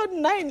on cloud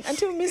 9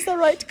 until Mr.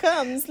 Right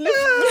comes.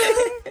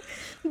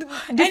 The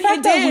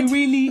fact that we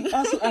really,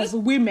 also as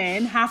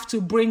women, have to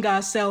bring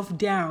ourselves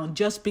down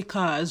just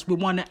because we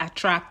want to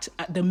attract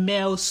the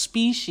male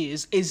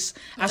species is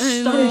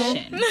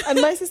astonishing.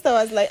 And my sister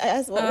was like, I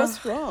asked,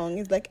 what's wrong?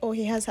 It's like, oh,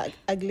 he has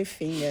ugly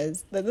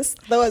fingers. That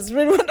was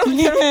really one of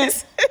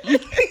the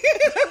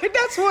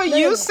That's what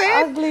you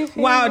said?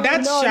 Wow,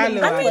 that's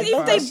shallow. I mean,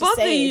 if they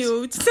bother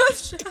you, it's not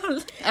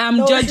shallow.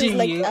 I'm judging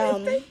you.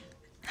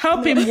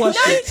 Help him wash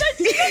it.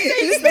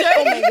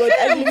 Oh my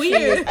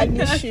God,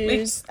 ugly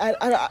shoes. I'm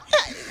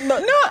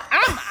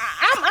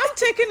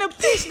taking a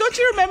piece. Don't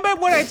you remember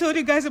what I told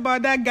you guys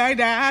about that guy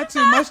that had to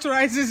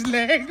moisturize his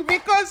leg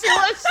because he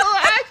was so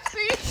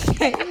ashy?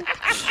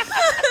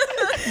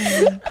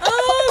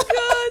 Oh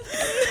God.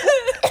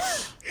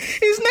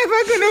 He's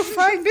never gonna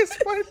find this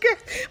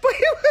podcast. But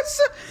he was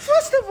so,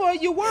 first of all,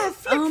 you wore a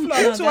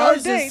flip-flop to our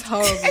date.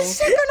 And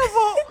second of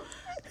all,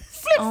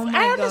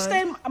 I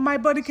understand my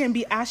body can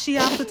be ashy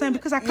half the time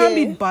because I can't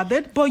be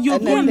bothered, but you're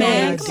going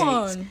on a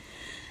date.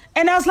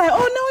 And I was like, oh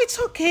no, it's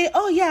okay.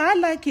 Oh yeah, I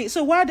like it.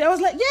 So I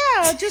was like,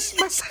 yeah, just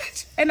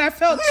massage. And I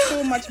felt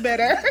so much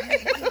better.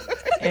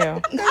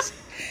 Yeah.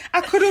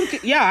 I couldn't,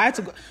 I had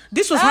to go.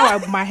 This was how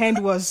my hand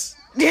was.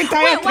 The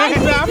entire time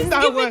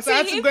afterwards, I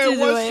had to go and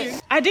wash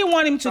it. I didn't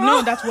want him to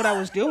know that's what I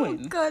was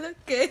doing. Oh God,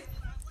 okay.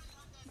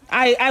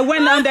 I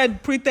went under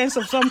pretense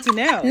of something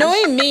else.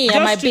 Knowing me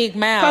and my big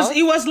mouth. Because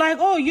he was like,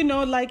 oh,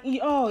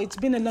 it's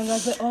been a long time. I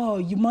was like, oh,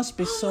 you must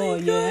be sore,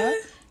 yeah?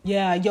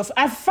 Yeah,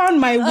 I found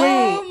my way.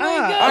 Oh my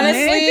God.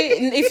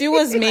 Honestly, if it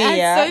was me, me so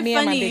and my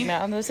funny. big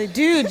mouth, I'm going to say,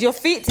 dude, your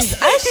feet is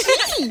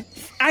ashy.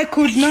 I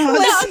could not.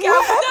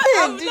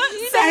 I'm not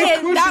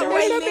saying that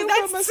way.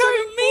 That's so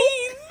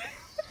mean.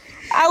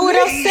 I would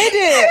have said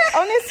it,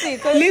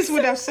 honestly. Liz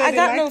would have said it. I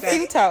got like no that.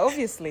 filter,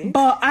 obviously.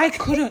 But I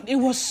couldn't. It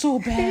was so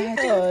bad.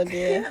 Oh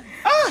dear.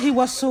 Oh, he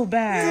was so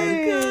bad.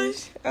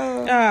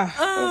 Oh gosh.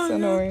 That's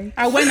annoying.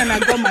 I went and I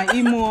got my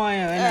emo oil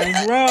and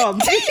I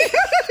rubbed.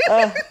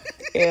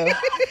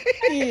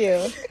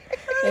 Ew.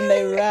 And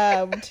I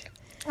rubbed.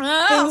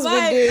 Things we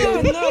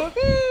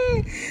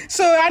do.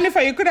 So,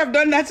 Anifa, you could have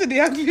done that to the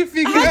ugly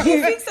fingers. How do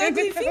you fix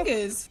ugly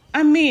fingers?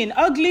 I mean,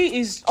 ugly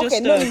is just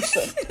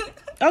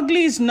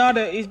ugly is not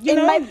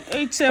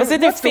it's a... Was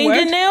it the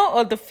fingernail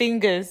or the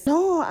fingers?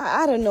 No,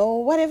 I don't know.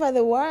 Whatever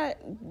the word,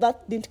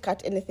 that didn't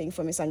cut anything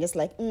for me. So I'm just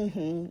like,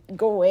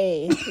 go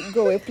away,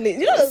 please.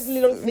 You know those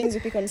little things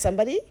you pick on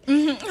somebody?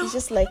 It's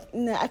just like,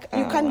 you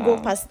can't go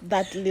past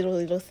that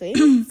little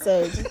thing.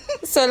 So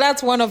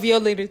that's one of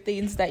your little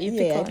things that you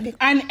pick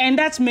on. And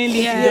that's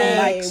mainly if you don't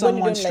like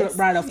someone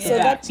right off the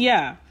bat.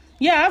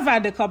 Yeah, I've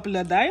had a couple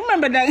of that. I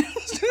remember that.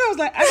 I was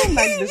like, I don't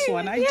like this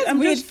one.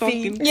 I'm just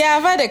talking. Yeah,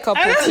 I've had a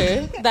couple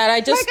too that I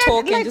just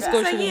talk and just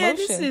go through the motion.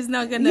 This is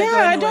not gonna go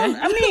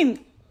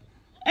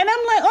and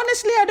I'm like,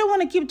 honestly, I don't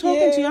want to keep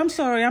talking to you. I'm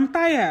sorry, I'm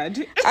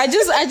tired. I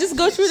just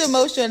go through the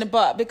motion,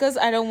 but because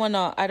I don't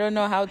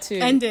know how to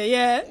end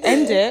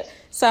it.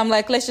 So I'm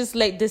like, let's just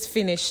let this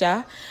finish.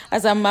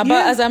 As I'm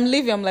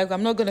leaving, I'm like,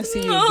 I'm not gonna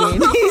see you again.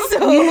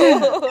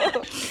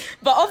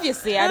 But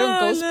obviously, I don't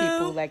ghost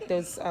people like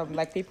those,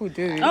 like people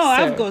do.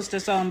 I've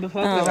ghosted someone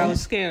before because I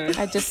was scared.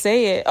 I just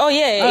say it.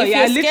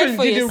 If you're scared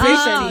for your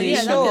safety,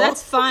 sure.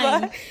 That's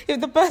fine. But if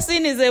the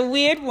person is a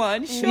weird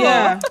one,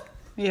 sure.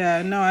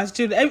 Yeah, no, I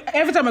still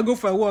every time I go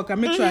for a walk, I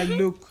make sure I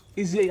look.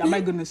 Am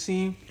I gonna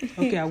see him?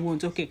 Okay, I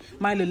won't. Okay,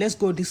 Milo, let's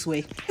go this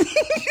way,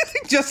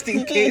 just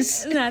in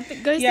case.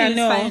 Ghosting is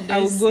fine.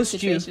 I will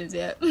ghost you.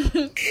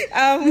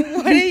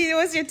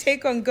 What's your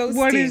take on ghosting?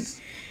 What is?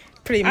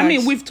 Pretty much. I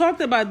mean, we've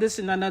talked about this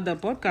in another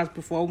podcast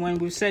before when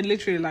we said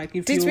literally like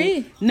if did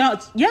we?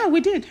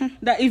 We did.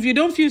 That if you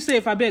don't feel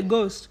safe, I bet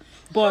ghost.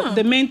 But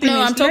the main thing is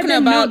I'm talking let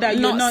them about know that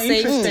you're not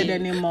interested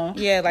anymore.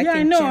 Yeah, like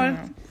in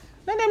general.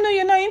 Let them know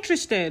you're not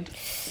interested.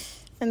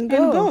 And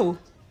go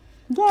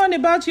on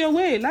about your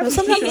way. Like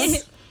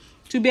sometimes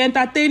to be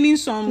entertaining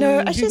some. No,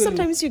 actually,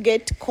 sometimes you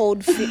get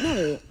cold feet. No,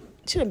 it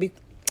shouldn't be.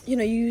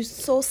 You're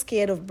so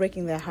scared of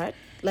breaking their heart.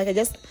 Like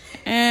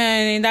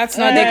and that's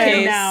not the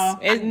case. Now.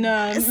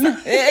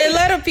 A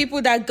lot of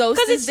people that ghost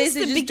these days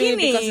they just do it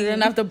because they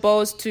don't have the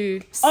balls to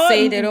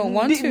say they don't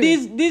want to.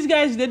 These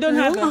guys, they don't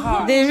have a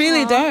heart. They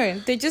really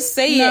don't. They just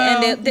say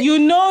it, and you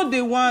know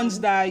the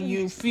ones that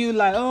you feel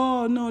like,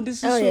 oh no,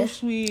 this is so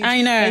sweet.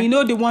 I know. And you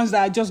know the ones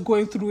that are just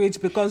going through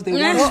it because they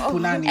want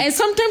punani. And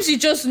sometimes you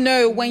just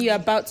know when you're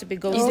about to be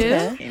ghosted.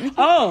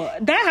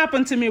 That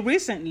happened to me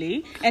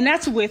recently, and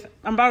that's with.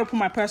 I'm about to put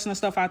my personal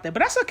stuff out there,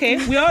 but that's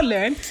okay. We all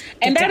learn.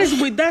 And that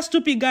is with that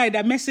stupid guy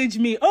that messaged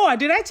me. Oh,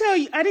 did I tell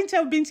you? I didn't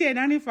tell Binti and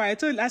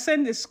Anifa. I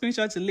sent this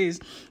screenshot to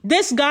Liz.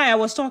 This guy, I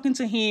was talking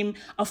to him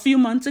a few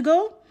months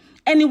ago.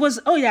 And it was,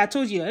 I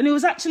told you. And it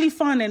was actually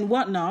fun and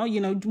whatnot.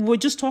 We're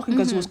just talking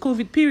because it was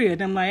COVID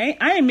period. I'm like,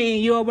 I ain't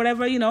meeting you or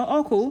whatever,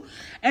 all cool.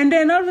 And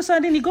then all of a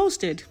sudden he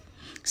ghosted.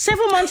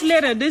 7 months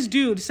later, this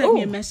dude sent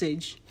me a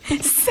message.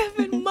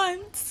 7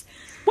 months.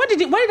 What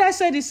did I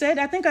say? He said,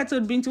 I think I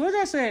told Binti. What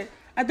did I say?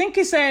 I think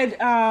he said,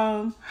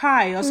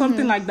 hi or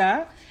something like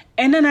that.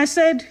 And then I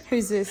said,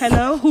 who's this?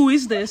 Hello, who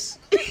is this?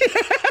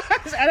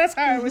 That's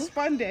how I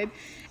responded.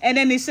 And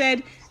then he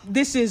said,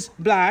 this is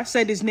blah,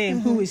 said his name.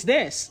 Who is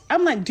this?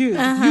 I'm like, dude,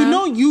 you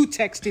know you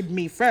texted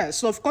me first.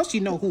 So, of course, you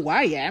know who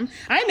I am.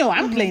 I know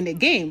I'm playing a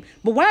game.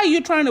 But why are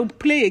you trying to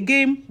play a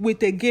game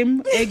with a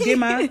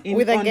gamer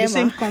on the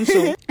same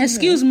console?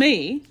 Excuse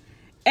me.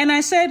 And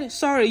I said,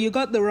 sorry, you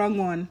got the wrong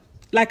one.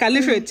 Like, I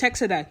literally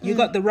texted her, you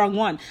got the wrong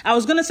one. I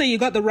was going to say you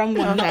got the wrong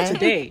one, not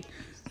today.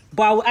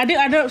 But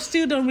I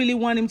still don't really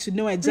want him to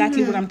know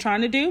exactly what I'm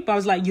trying to do. But I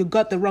was like, you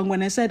got the wrong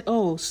one. I said,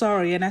 oh,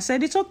 sorry. And I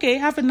said, it's okay.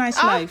 Have a nice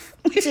life.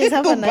 Jeez,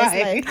 have a nice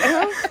life.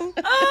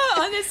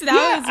 Honestly,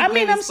 that was a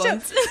great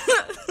response.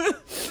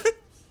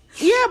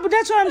 Yeah, but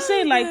that's what I'm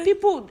saying. Like,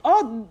 people,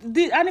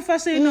 and if I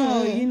say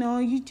no,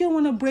 you don't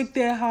want to break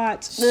their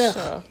hearts.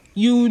 Sure.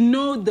 You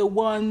know the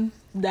one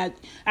that,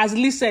 as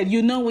Liz said,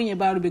 you know when you're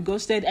about to be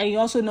ghosted, and you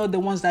also know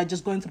the ones that are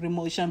just going through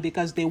emotion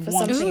because they want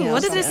something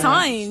else. What are the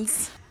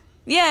signs?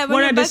 Yeah,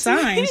 what are the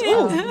signs?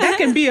 Oh, that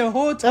can be a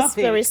whole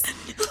topic.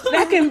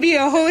 That can be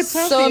a whole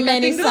topic. So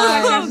many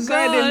signs.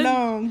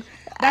 That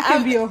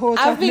can be a whole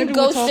topic. I've been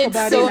ghosted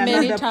so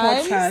many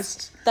times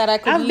podcast. That I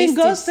could I've been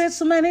ghosted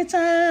so many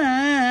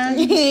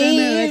times. And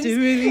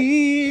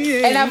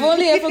I've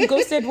only ever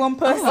ghosted one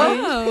person.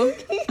 Oh.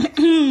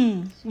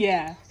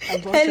 Yeah.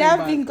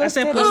 I've been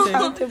ghosted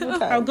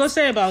I'll go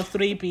say about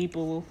 3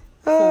 people.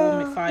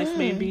 4, 5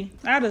 maybe,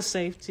 out of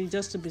safety,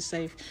 just to be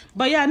safe.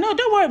 But yeah, no,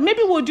 don't worry. Maybe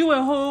we'll do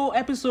a whole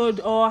episode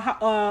or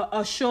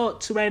a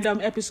short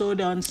random episode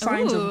on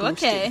signs of ghosting.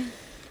 Okay.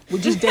 We'll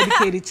just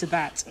dedicate it to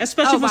that,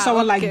 especially for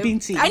someone like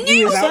Binti. I knew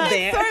you were out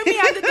there. Throw me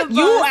under the bus.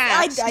 You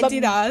asked. I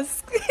did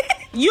ask.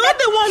 You're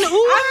the one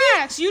who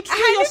asked. You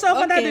threw yourself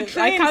under the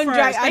train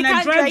first, and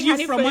I dragged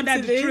you from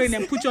under the train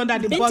and put you under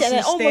the bus instead.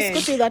 I almost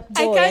got you that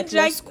boy at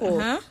law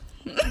school.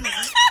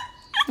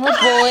 Oh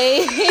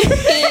boy.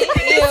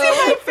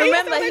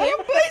 Remember him?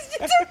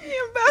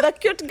 The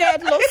cute guy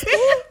at law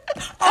school?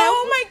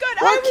 Oh my god.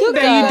 What cute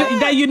guy?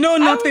 That you know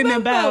nothing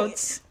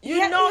about.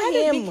 You know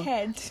him. Big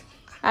head.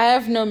 I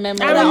have no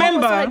memory. I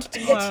remember. To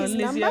get his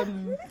number.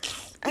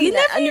 You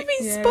never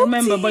even spoke to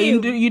him. But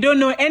you don't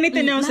know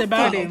anything else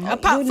about him.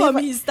 Apart from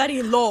he's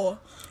studying law.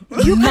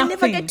 You can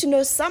never get to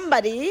know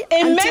somebody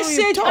until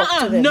you talk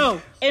to them.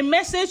 No, a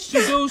message to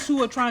those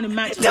who are trying to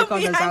matchmake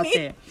others out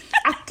there.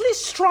 At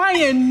least try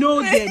and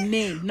know their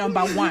name,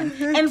 number one.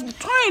 And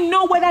try and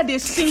know whether they're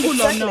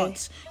single or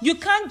not. You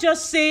can't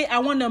just say, I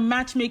want to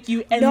matchmake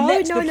you and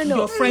let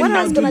your friend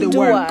now do the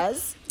work.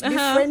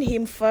 Befriend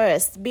him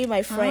first. Be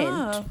my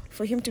friend.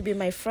 For him to be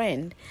my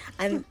friend.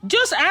 And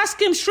just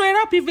ask him straight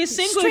up if he's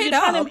single.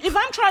 If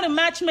I'm trying to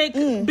matchmake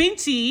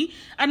Binti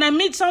and I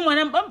meet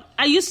someone,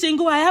 are you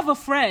single? I have a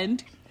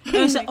friend. And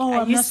I say,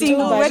 I'm not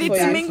single. Ready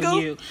to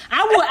mingle? You.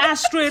 I will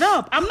ask straight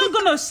up. I'm not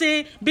going to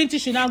say Binti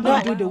should not go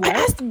do the work.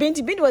 I asked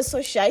Binti. Binti was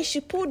so shy. She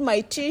pulled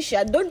my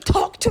t-shirt. Don't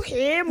talk to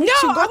him. No,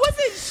 I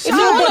wasn't shy.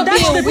 No,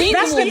 that's the thing.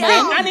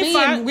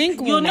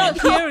 Anifa, you're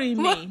not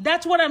hearing me.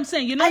 That's what I'm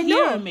saying. You're not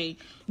hearing me.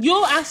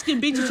 You're asking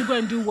Binti to go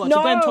and do what? To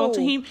go and talk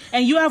to him,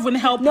 and you haven't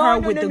helped her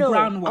with the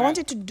groundwork. I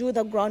wanted to do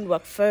the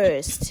groundwork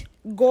first.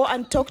 Go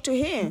and talk to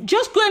him.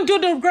 Just go and do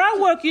the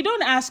groundwork. You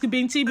don't ask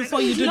Binti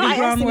before you do the groundwork.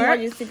 I asked him, what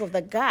do you think of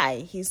the guy?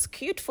 He's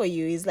cute for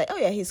you. He's like, oh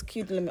yeah, he's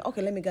cute. Let me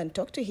go and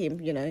talk to him.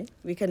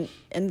 We can.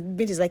 And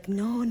Binti's like,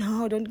 no,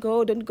 don't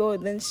go. Then it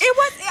was. Of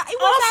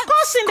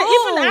course,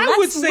 even I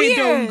would say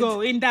don't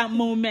go in that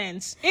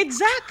moment.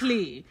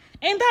 Exactly.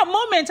 In that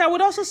moment, I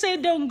would also say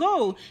don't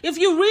go. If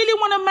you really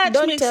want to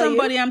matchmake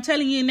somebody, I'm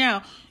telling you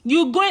now,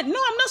 you go. No,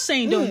 I'm not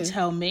saying don't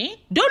tell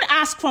me. Don't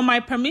ask for my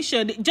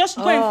permission. Just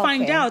go and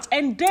find out,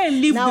 and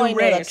then leave now the rest.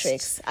 Now I know the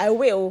tricks. I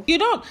will. You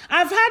don't.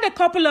 I've had a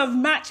couple of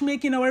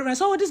matchmaking or whatever.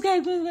 So this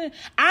guy,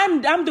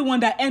 I'm the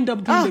one that end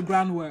up doing the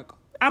groundwork.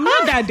 I'm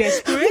not that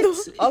desperate.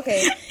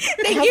 Okay.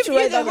 They give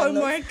you the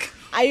homework.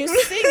 Are you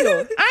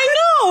single? I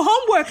know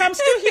homework. I'm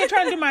still here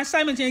trying to do my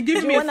assignment and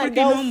give me a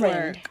freaking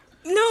homework.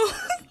 No,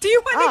 do you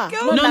want to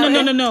go?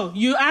 No.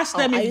 You ask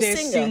them if they're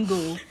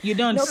single. You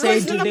don't say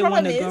do they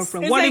want a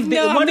girlfriend. What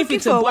if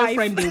it's a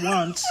boyfriend they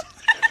want?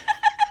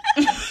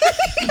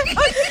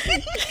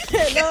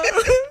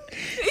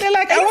 They're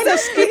like, I want to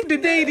skip the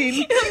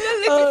dating.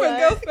 I'm not looking for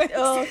girlfriends.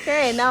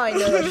 Okay, now I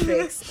know the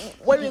tricks.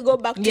 When we go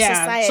back to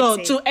society. So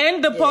to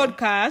end the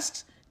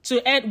podcast.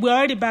 We're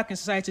already back in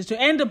society. To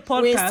end the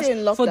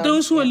podcast, for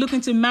those who are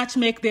looking to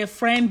matchmake their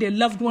friend, their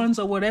loved ones,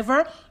 or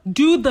whatever,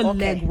 do the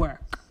legwork.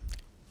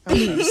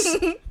 Please.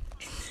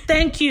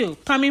 Thank you.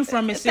 Coming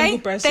from a single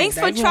person. Thanks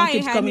for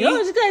trying, honey.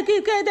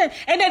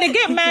 And then they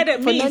get mad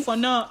at me for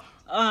not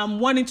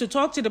wanting to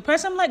talk to the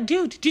person. I'm like,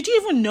 dude, did you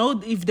even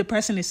know if the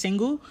person is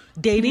single,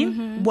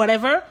 dating,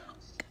 whatever?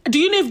 Do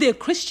you know if they're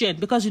Christian?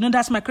 Because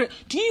that's my... Do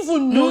you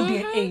even know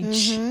their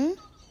age?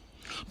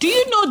 Do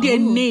you know their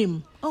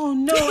name? Oh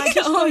no, I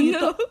just saw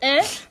you.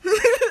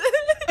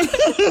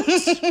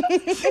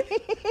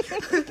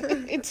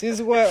 It's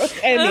his world.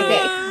 Anyway,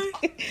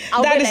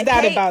 that is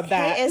that about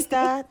that. Hey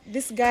Esther,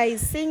 this guy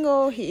is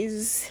single. He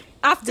is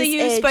After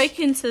you've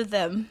spoken to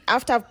them.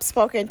 After I've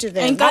spoken to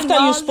them. And after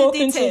all you've the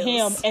spoken to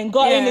details. him and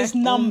gotten his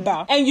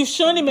number and you've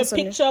shown him a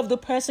picture of the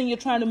person you're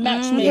trying to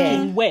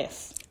matchmaking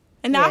with.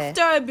 And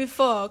after or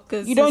before,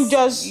 because you don't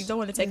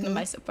want to take them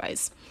by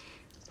surprise.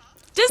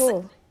 Just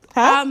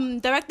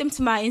direct them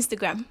to my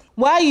Instagram.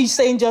 Why are you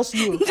saying just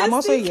you? Just I'm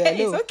also in here.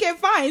 case. Okay,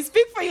 fine.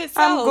 Speak for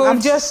yourself.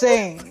 I'm just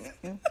saying.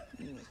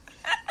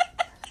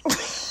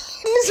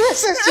 This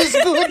says she's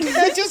good.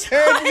 I just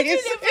heard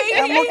this.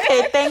 I'm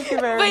okay. Thank you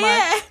very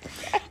much.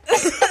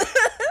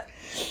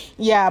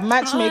 Yeah,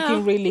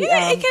 matchmaking really.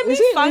 It can be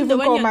fun though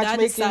when you're on the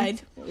other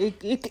side.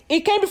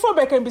 It can be fun,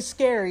 but it can be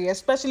scary,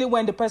 especially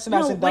when the person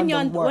hasn't done the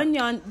work. When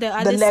you're on the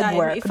other side,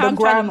 legwork, if I'm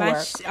trying to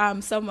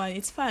match someone,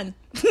 it's fun.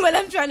 When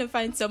I'm trying to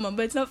find someone,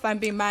 but it's not fun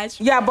being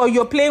matched. Yeah, but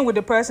you're playing with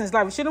the person's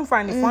life. You shouldn't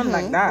find it fun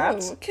like that.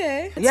 Oh,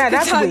 okay.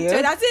 That's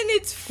weird. That's in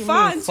it's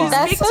fun to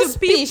That's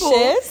speak to people.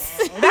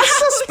 That's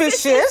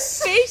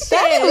suspicious.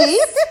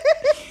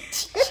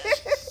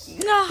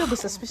 No. Don't be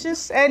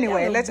suspicious.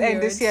 Anyway, let's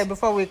end this here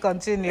before we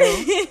continue.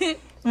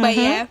 But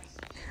yeah.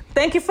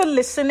 Thank you for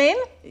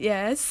listening.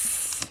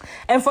 Yes.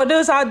 And for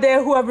those out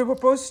there who have been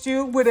proposed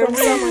to with a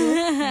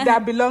ring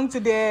that belong to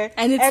their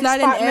and it's not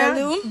an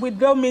heirloom, we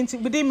didn't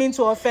mean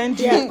to offend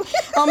you.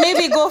 Or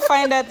maybe go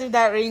find out if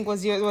that ring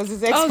was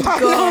his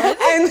ex-partner. Oh God.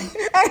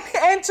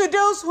 and to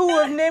those who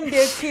have named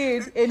their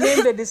kid a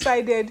name they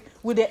decided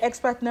with their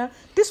ex-partner,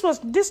 this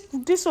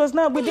was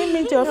not, we didn't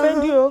mean to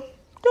offend you.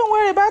 Don't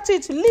worry about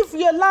it. Live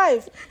your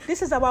life.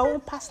 This is our own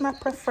personal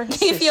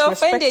preferences. If you're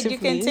offended, you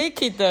can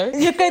take it though.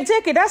 You can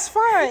take it. That's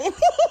fine.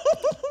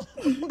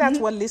 That's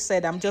what Liz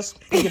said. I'm just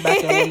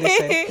piggybacking on what Liz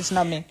said. It's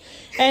not me.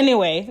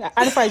 Anyway,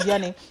 Anifa is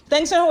yawning.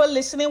 Thanks everyone for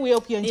listening. We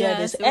hope you enjoyed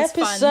this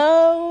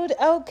episode.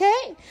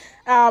 Okay.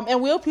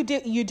 And we hope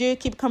you do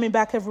keep coming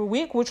back every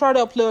week. We'll try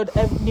to upload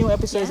new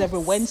episodes every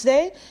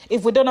Wednesday.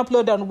 If we don't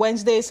upload on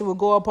Wednesdays, it will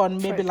go up on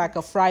maybe like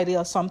a Friday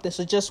or something.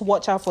 So just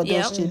watch out for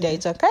those 2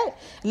 dates, okay?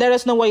 Let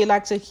us know what you'd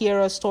like to hear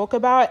us talk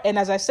about. And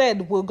as I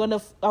said, we're going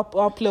to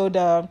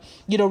upload,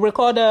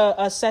 record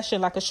a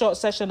session, like a short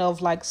session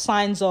of like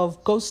signs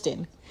of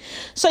ghosting.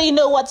 So you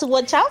know what to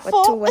watch out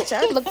for.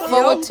 Look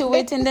forward to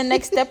it in the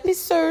next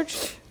episode.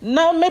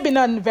 No, maybe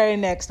not in the very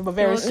next, but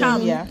very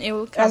soon. Yeah, it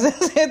will come. As I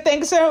said,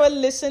 thanks for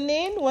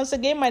listening. Once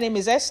again, my name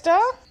is Esther.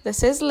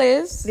 This is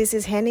Liz. This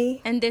is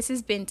Henny. And this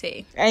is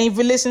Binte. And if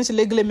you listen to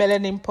Legally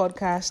Melanin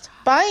podcast,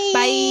 bye.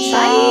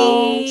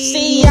 Bye.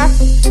 See ya.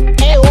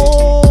 Hey.